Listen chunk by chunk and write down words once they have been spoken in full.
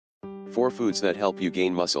4 foods that help you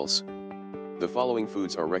gain muscles. The following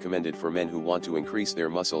foods are recommended for men who want to increase their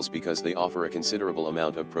muscles because they offer a considerable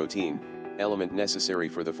amount of protein, element necessary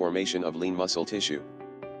for the formation of lean muscle tissue.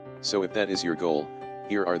 So if that is your goal,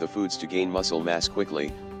 here are the foods to gain muscle mass quickly,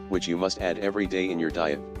 which you must add every day in your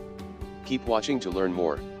diet. Keep watching to learn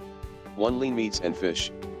more. 1. Lean meats and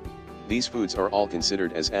fish. These foods are all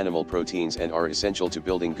considered as animal proteins and are essential to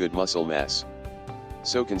building good muscle mass.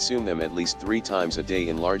 So consume them at least 3 times a day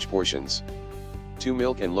in large portions. 2.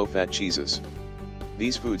 Milk and low-fat cheeses.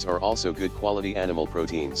 These foods are also good quality animal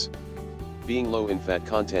proteins. Being low in fat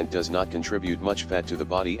content does not contribute much fat to the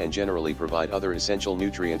body and generally provide other essential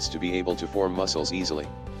nutrients to be able to form muscles easily.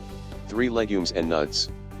 3. Legumes and nuts.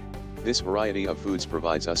 This variety of foods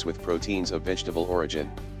provides us with proteins of vegetable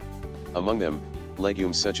origin. Among them,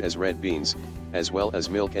 legumes such as red beans, as well as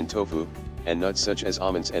milk and tofu, and nuts such as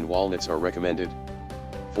almonds and walnuts are recommended.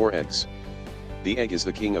 4. Eggs. The egg is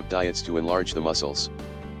the king of diets to enlarge the muscles.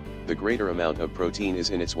 The greater amount of protein is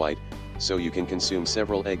in its white, so you can consume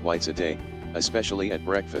several egg whites a day, especially at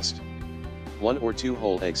breakfast. 1 or 2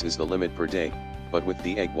 whole eggs is the limit per day, but with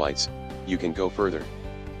the egg whites, you can go further.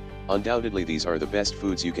 Undoubtedly these are the best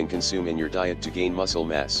foods you can consume in your diet to gain muscle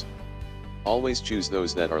mass. Always choose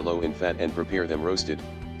those that are low in fat and prepare them roasted,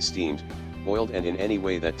 steamed, boiled and in any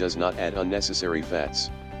way that does not add unnecessary fats.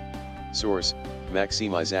 Source: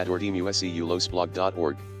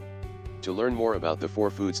 maximizadordmuseulospblog.org. To learn more about the 4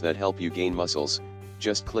 foods that help you gain muscles,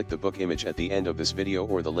 just click the book image at the end of this video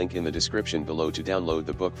or the link in the description below to download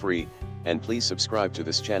the book free, and please subscribe to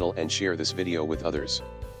this channel and share this video with others.